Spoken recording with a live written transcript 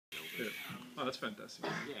Oh, that's fantastic.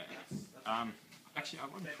 Yeah. Actually,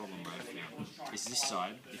 one problem I've found is this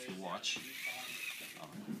side, if you watch,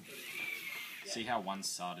 see how one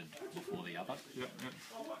started before the other? Yep.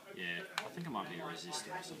 Yeah, I think it might be a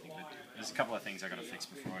resistor or something, but there's a couple of things I got to fix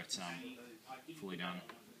before it's fully done.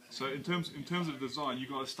 So in terms of design, you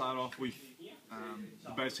guys start off with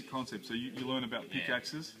the basic concept. So you learn about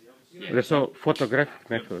pickaxes. Yeah. That's all photographic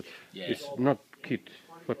method. Yeah. It's not kit.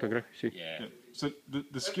 Photography. See? Yeah. So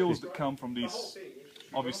the skills that come from this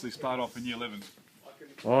obviously start off in year 11.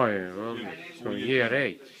 Oh yeah, well, so year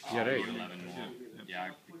 8. Year 8. 11 more. Yeah, I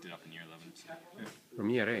picked it up in year 11. So. From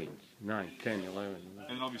year 8, 9, 10, 11.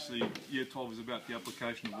 And obviously year 12 is about the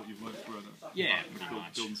application of what you've learned further. Yeah, pretty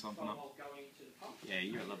much. Building something up. Yeah,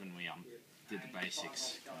 year 11 we did the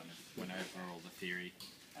basics, kind of went over all the theory.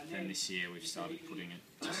 Then this year we've started putting it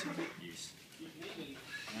to some use.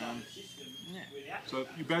 Yeah. So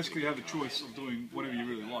you basically have a choice of doing whatever you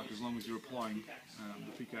really like, as long as you're applying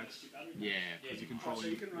the pickaxe. Yeah. As you control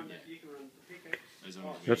you.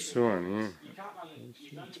 That's the one,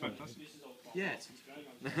 Yeah. It's fantastic. Yeah. It's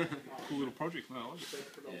Cool little project. No, I like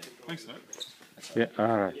it. yeah. Thanks, Nate. Yeah,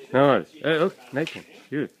 alright. No worries. Hey, look, Nathan,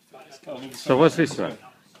 you. So what's this one?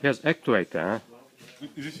 Yes, actuator, huh?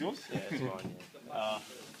 Is this yours? Yeah, it's mine,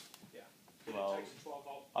 yeah. Well,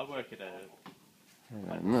 I work at a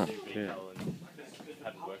No, retail yeah. and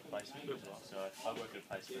have a work placement as well. So I work at a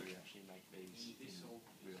place where we actually make these in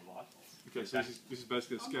real life. Okay, so this is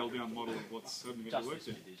basically a scaled down model of what's happening at Just your work.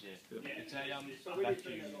 this it is, yeah. It's a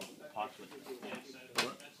vacuum pipe lift.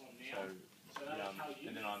 So,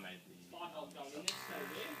 and then I made the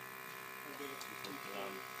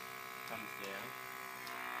comes down,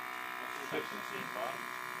 takes some C5,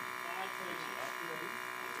 takes it up,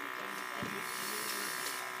 and it's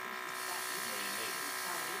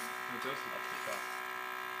Fantastic.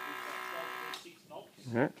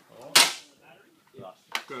 Yeah.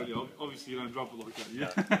 Good idea. Obviously you don't drop it like that,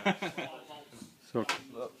 yeah? So,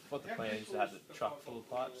 What the plan is to have the truck full of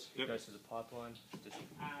pipes, Yep. goes to the pipeline, just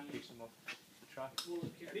picks them off the truck,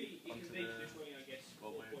 onto the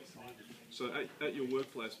So at your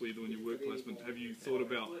workplace, where you're doing your work placement, have you thought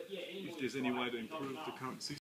about if there's any way to improve the current system?